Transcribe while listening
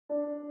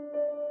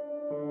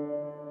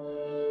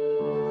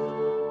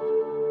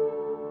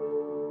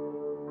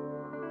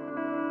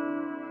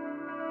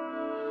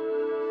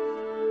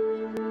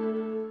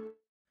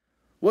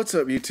What's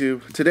up,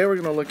 YouTube? Today we're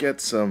going to look at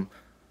some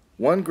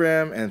 1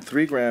 gram and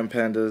 3 gram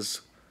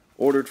pandas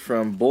ordered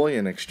from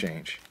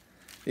BullionExchange.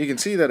 You can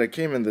see that it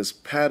came in this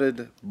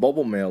padded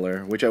bubble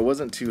mailer, which I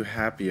wasn't too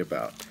happy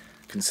about,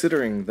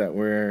 considering that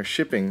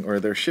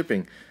they're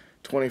shipping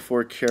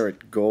 24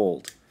 karat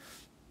gold.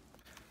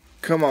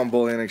 Come on,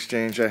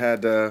 BullionExchange, I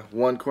had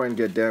one coin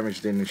get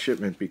damaged in the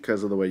shipment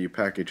because of the way you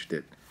packaged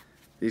it.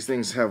 These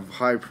things have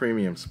high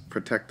premiums.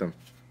 Protect them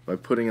by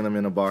putting them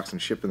in a box and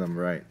shipping them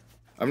right.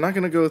 I'm not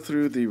going to go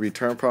through the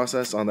return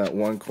process on that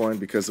one coin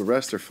because the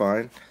rest are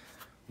fine,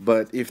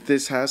 but if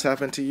this has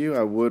happened to you,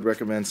 I would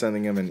recommend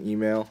sending them an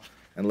email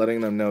and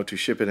letting them know to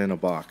ship it in a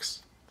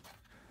box.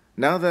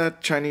 Now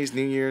that Chinese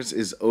New Year's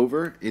is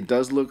over, it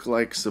does look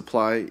like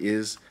supply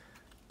is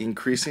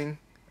increasing.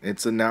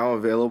 It's now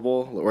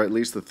available, or at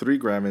least the 3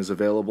 gram is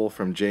available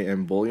from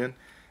JM Bullion,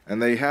 and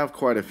they have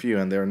quite a few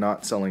and they're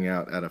not selling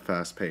out at a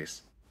fast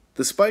pace.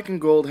 The spike in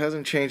gold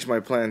hasn't changed my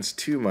plans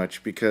too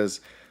much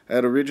because I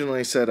had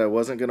originally said I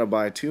wasn't going to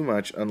buy too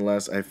much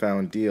unless I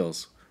found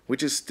deals,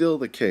 which is still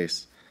the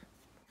case.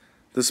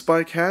 The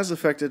spike has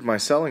affected my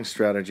selling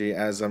strategy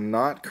as I'm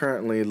not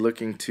currently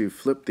looking to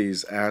flip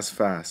these as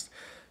fast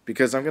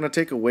because I'm going to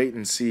take a wait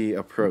and see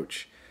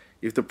approach.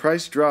 If the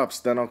price drops,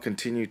 then I'll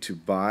continue to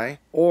buy,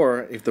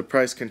 or if the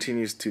price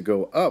continues to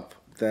go up,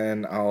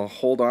 then I'll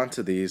hold on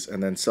to these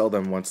and then sell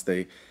them once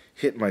they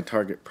hit my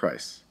target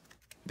price.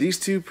 These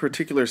two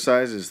particular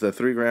sizes, the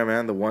 3 gram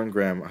and the 1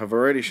 gram, have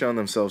already shown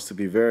themselves to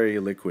be very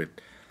liquid.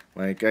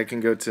 Like, I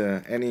can go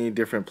to any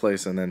different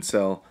place and then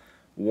sell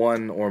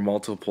one or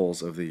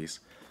multiples of these.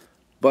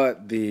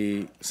 But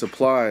the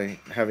supply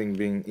having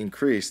been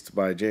increased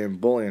by JM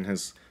Bullion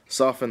has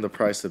softened the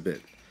price a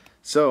bit.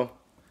 So,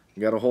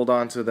 you gotta hold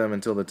on to them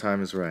until the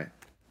time is right.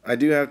 I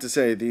do have to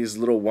say, these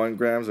little 1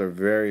 grams are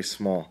very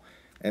small.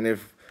 And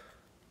if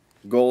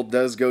gold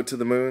does go to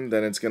the moon,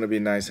 then it's gonna be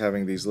nice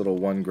having these little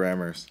 1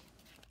 grammers.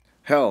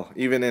 Hell,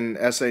 even in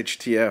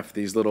SHTF,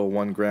 these little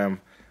 1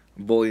 gram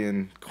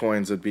bullion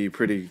coins would be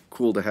pretty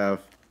cool to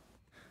have.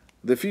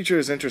 The future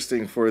is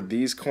interesting for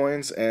these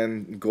coins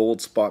and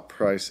gold spot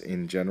price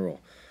in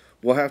general.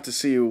 We'll have to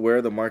see where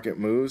the market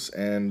moves,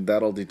 and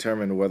that'll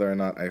determine whether or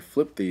not I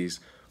flip these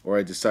or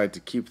I decide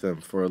to keep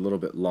them for a little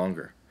bit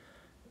longer.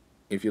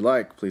 If you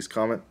like, please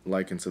comment,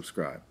 like, and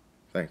subscribe.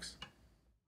 Thanks.